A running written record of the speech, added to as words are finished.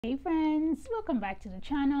Hey friends, welcome back to the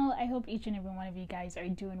channel. I hope each and every one of you guys are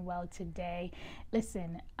doing well today.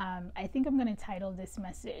 Listen, I think I'm going to title this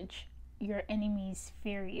message, Your Enemies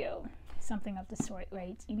Fear You. Something of the sort,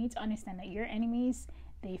 right? You need to understand that your enemies,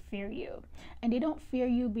 they fear you. And they don't fear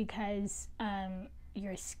you because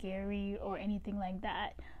you're scary or anything like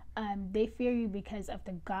that. They fear you because of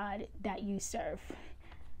the God that you serve.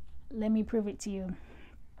 Let me prove it to you.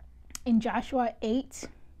 In Joshua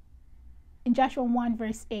 1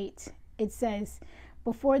 verse 8, it says,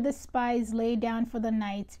 before the spies lay down for the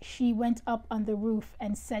night, she went up on the roof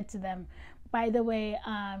and said to them. By the way,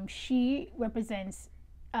 she represents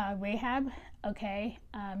Rahab. Okay,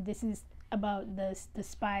 this is about the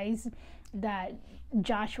spies that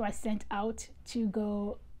Joshua sent out to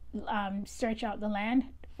go search out the land,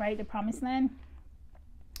 right, the promised land.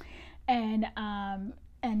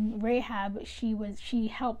 And Rahab, she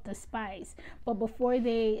helped the spies. But before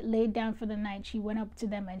they laid down for the night, she went up to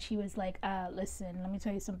them and she was like, listen, let me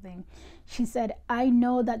tell you something. She said, I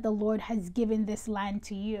know that the Lord has given this land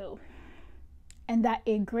to you, and that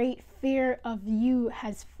a great fear of you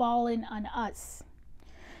has fallen on us,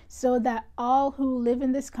 so that all who live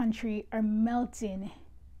in this country are melting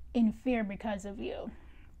in fear because of you.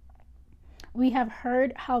 We have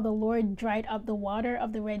heard how the Lord dried up the water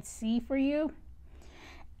of the Red Sea for you,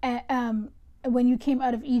 when you came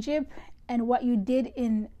out of Egypt, and what you did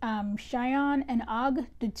in Sihon and Og,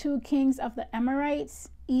 the two kings of the Amorites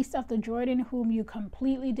east of the Jordan, whom you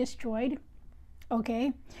completely destroyed.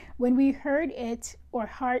 Okay, when we heard it, our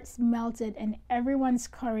hearts melted and everyone's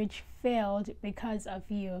courage failed because of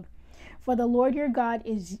you. For the Lord your God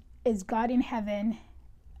is God in heaven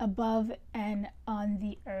above and on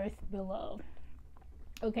the earth below.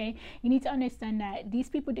 Okay, you need to understand that these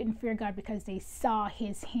people didn't fear God because they saw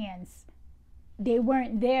his hands. They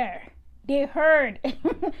weren't there. They heard.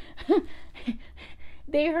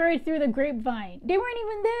 They heard through the grapevine. They weren't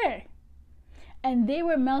even there. And they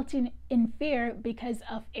were melting in fear because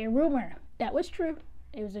of a rumor. That was true.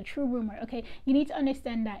 It was a true rumor. Okay, you need to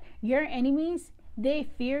understand that your enemies, they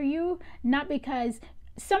fear you, not because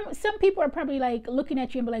some people are probably like looking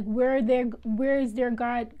at you and be like, where is their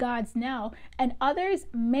gods now? And others,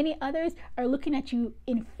 many others, are looking at you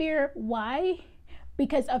in fear. Why?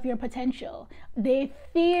 Because of your potential. They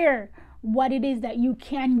fear what it is that you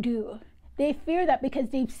can do. They fear that because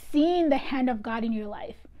they've seen the hand of God in your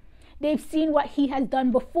life. They've seen what he has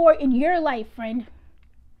done before in your life, friend.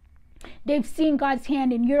 They've seen God's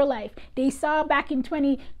hand in your life. They saw back in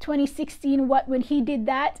 2016 when he did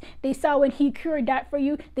that. They saw when he cured that for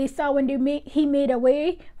you. They saw when he made a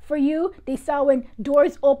way for you. They saw when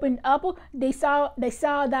doors opened up. They saw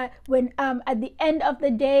that when at the end of the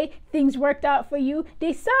day things worked out for you.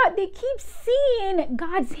 They keep seeing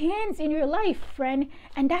God's hands in your life, friend.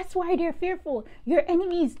 And that's why they're fearful. Your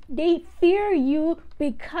enemies, they fear you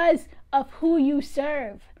because of who you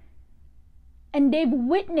serve. And they've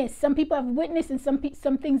witnessed, some people have witnessed, and some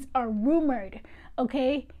things are rumored,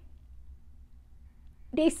 okay?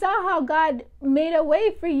 They saw how God made a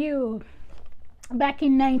way for you back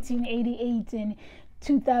in 1988 and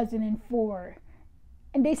 2004.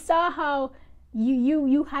 And they saw how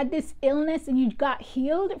you had this illness and you got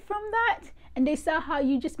healed from that. And they saw how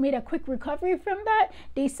you just made a quick recovery from that.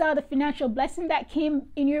 They saw the financial blessing that came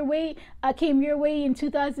your way in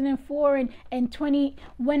 2004 and 20,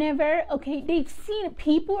 whenever. Okay, they've seen,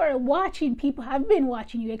 people have been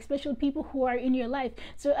watching you, especially people who are in your life.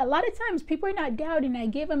 So a lot of times people are not doubting. I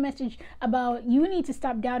gave a message about you need to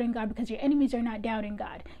stop doubting God, because your enemies are not doubting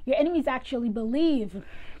God. Your enemies actually believe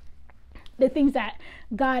the things that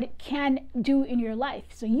God can do in your life.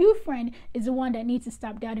 So you, friend, is the one that needs to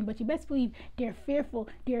stop doubting. But you best believe they're fearful.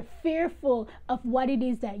 They're fearful of what it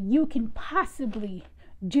is that you can possibly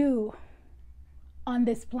do on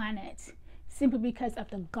this planet, simply because of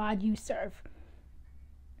the God you serve.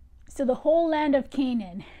 So the whole land of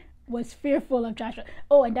Canaan was fearful of Joshua.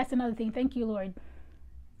 Oh, and that's another thing. Thank you, Lord.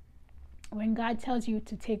 When God tells you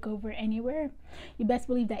to take over anywhere, you best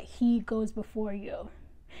believe that he goes before you.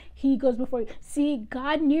 He goes before you. See,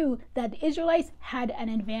 God knew that the Israelites had an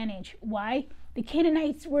advantage. Why? The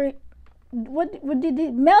Canaanites were, what did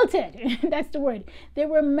they? Melted. That's the word. They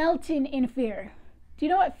were melting in fear. Do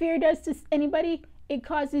you know what fear does to anybody? It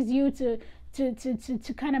causes you to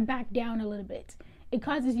kind of back down a little bit. It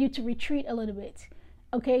causes you to retreat a little bit.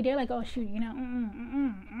 Okay, they're like, oh shoot, you know,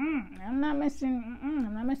 I'm not messing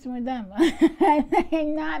with them.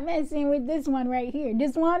 I'm not messing with this one right here.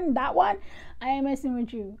 This one, that one, I ain't messing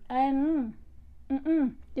with you.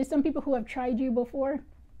 There's some people who have tried you before.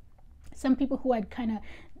 Some people who had kind of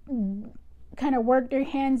kind of worked their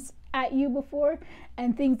hands at you before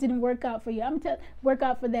and things didn't work out for you. Work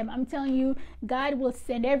out for them. I'm telling you, God will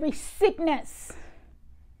send every sickness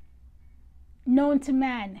known to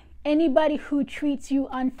man. Anybody who treats you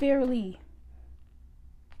unfairly,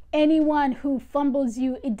 anyone who fumbles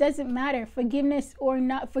you, it doesn't matter, forgiveness or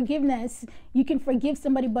not forgiveness. You can forgive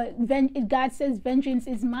somebody, but God says vengeance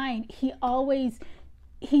is mine. He's always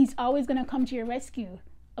going to come to your rescue.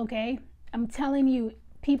 Okay, I'm telling you,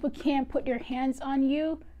 people can't put their hands on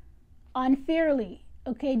you unfairly.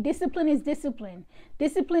 Okay, discipline is discipline.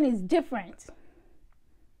 Discipline is different.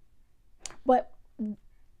 But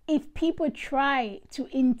if people try to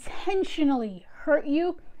intentionally hurt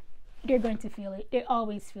you, they're going to feel it. They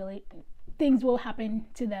always feel it. Things will happen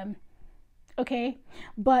to them. Okay,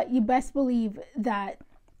 but you best believe that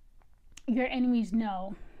your enemies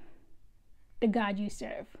know the God you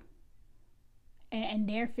serve, and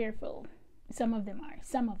they're fearful. Some of them are.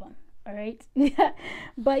 Some of them. All right.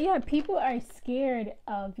 But yeah, people are scared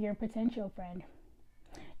of your potential, friend.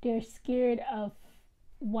 They're scared of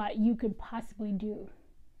what you could possibly do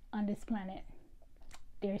on this planet.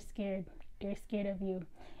 They're scared. They're scared of you.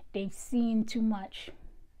 They've seen too much.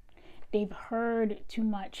 They've heard too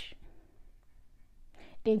much.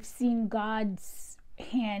 They've seen God's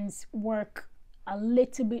hands work a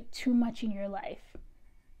little bit too much in your life.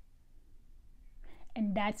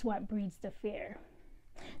 And that's what breeds the fear.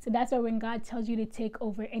 So that's why when God tells you to take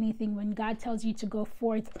over anything, when God tells you to go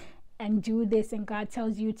forth and do this, and God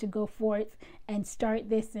tells you to go forth and start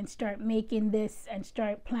this and start making this and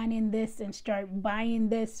start planning this and start buying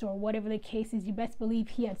this, or whatever the case is, you best believe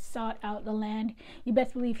he had sought out the land. You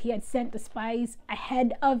best believe he had sent the spies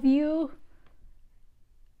ahead of you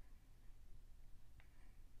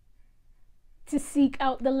to seek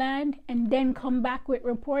out the land and then come back with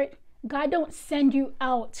report. God don't send you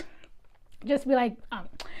out just be like,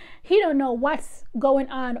 he don't know what's going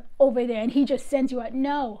on over there and he just sends you out.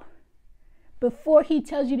 No. Before he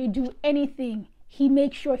tells you to do anything, he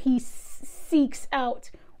makes sure he seeks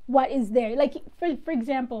out what is there. Like, for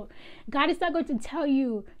example, God is not going to tell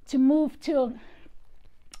you to move to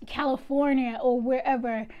California or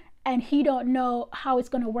wherever, and he don't know how it's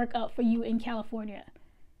going to work out for you in California.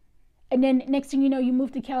 And then next thing you know, you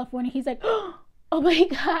move to California. He's like, oh my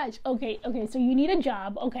gosh. Okay. So you need a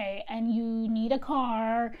job. Okay. And you need a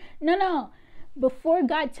car. No. Before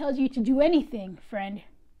God tells you to do anything, friend,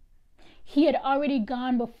 he had already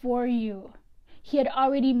gone before you. He had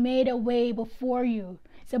already made a way before you.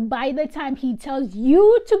 So by the time he tells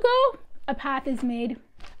you to go, a path is made,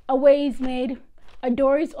 a way is made, a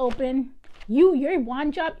door is open. Your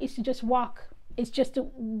one job is to just walk. It's just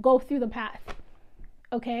to go through the path.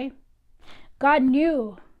 Okay? God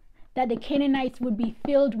knew that the Canaanites would be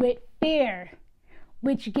filled with fear,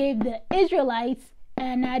 which gave the Israelites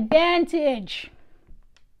an advantage.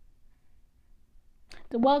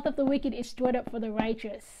 The wealth of the wicked is stored up for the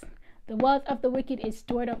righteous. The wealth of the wicked is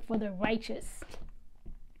stored up for the righteous.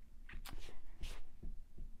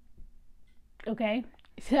 Okay?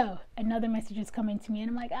 So, another message is coming to me,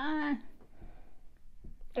 and I'm like,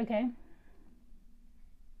 okay.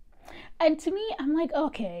 And to me, I'm like,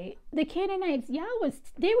 okay, the Canaanites,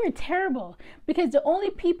 they were terrible, because the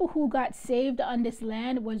only people who got saved on this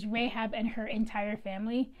land was Rahab and her entire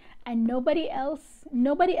family, and nobody else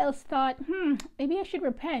thought, maybe I should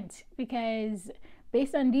repent, because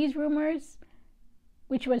based on these rumors,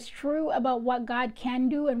 which was true about what God can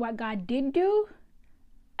do and what God did do,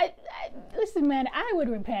 listen, man, I would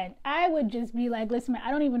repent. I would just be like, listen, man,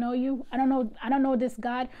 I don't even know you. I don't know this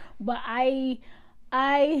God, but I'm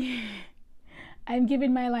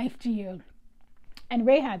giving my life to you. And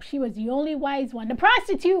Rahab, she was the only wise one. The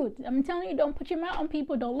prostitute, I'm telling you, don't put your mouth on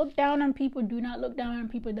people. Don't look down on people. Do not look down on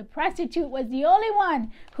people. The prostitute was the only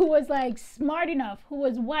one who was like smart enough, who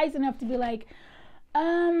was wise enough to be like,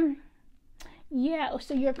 yeah,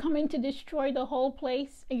 so you're coming to destroy the whole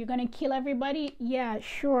place and you're going to kill everybody? Yeah,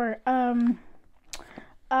 sure. Can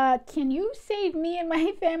you save me and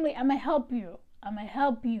my family? I'm going to help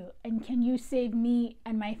you. And can you save me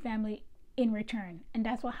and my family in return? And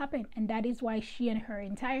that's what happened. And that is why she and her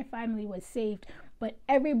entire family was saved. But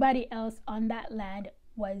everybody else on that land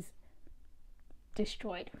was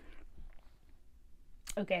destroyed.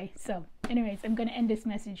 Okay, so anyways, I'm going to end this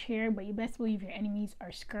message here. But you best believe your enemies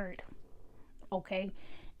are scared. Okay?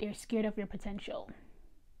 They're scared of your potential.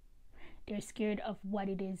 They're scared of what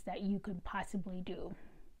it is that you could possibly do.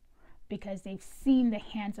 Because they've seen the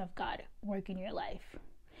hands of God work in your life.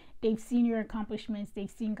 They've seen your accomplishments. They've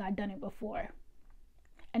seen God done it before.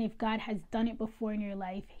 And if God has done it before in your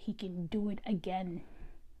life, he can do it again.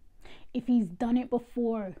 If he's done it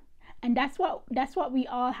before And that's what we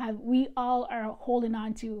all have. We all are holding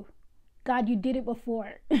on to. God, you did it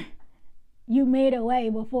before. You made a way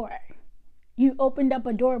before. You opened up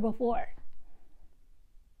a door before.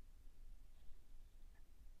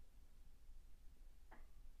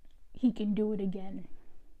 He can do it again.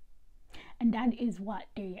 And that is what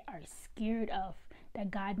they are scared of, that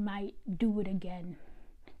God might do it again,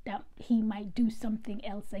 that he might do something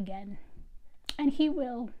else again. And he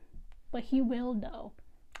will, but he will though,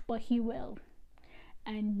 but he will.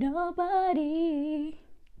 And nobody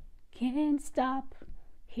can stop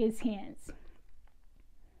his hands.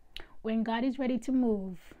 When God is ready to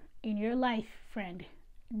move in your life, friend,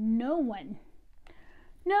 no one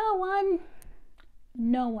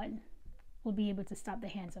will be able to stop the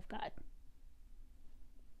hands of God.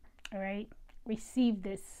 All right, receive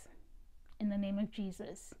this in the name of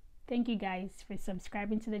Jesus. Thank you guys for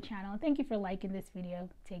subscribing to the channel. Thank you for liking this video.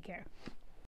 Take care.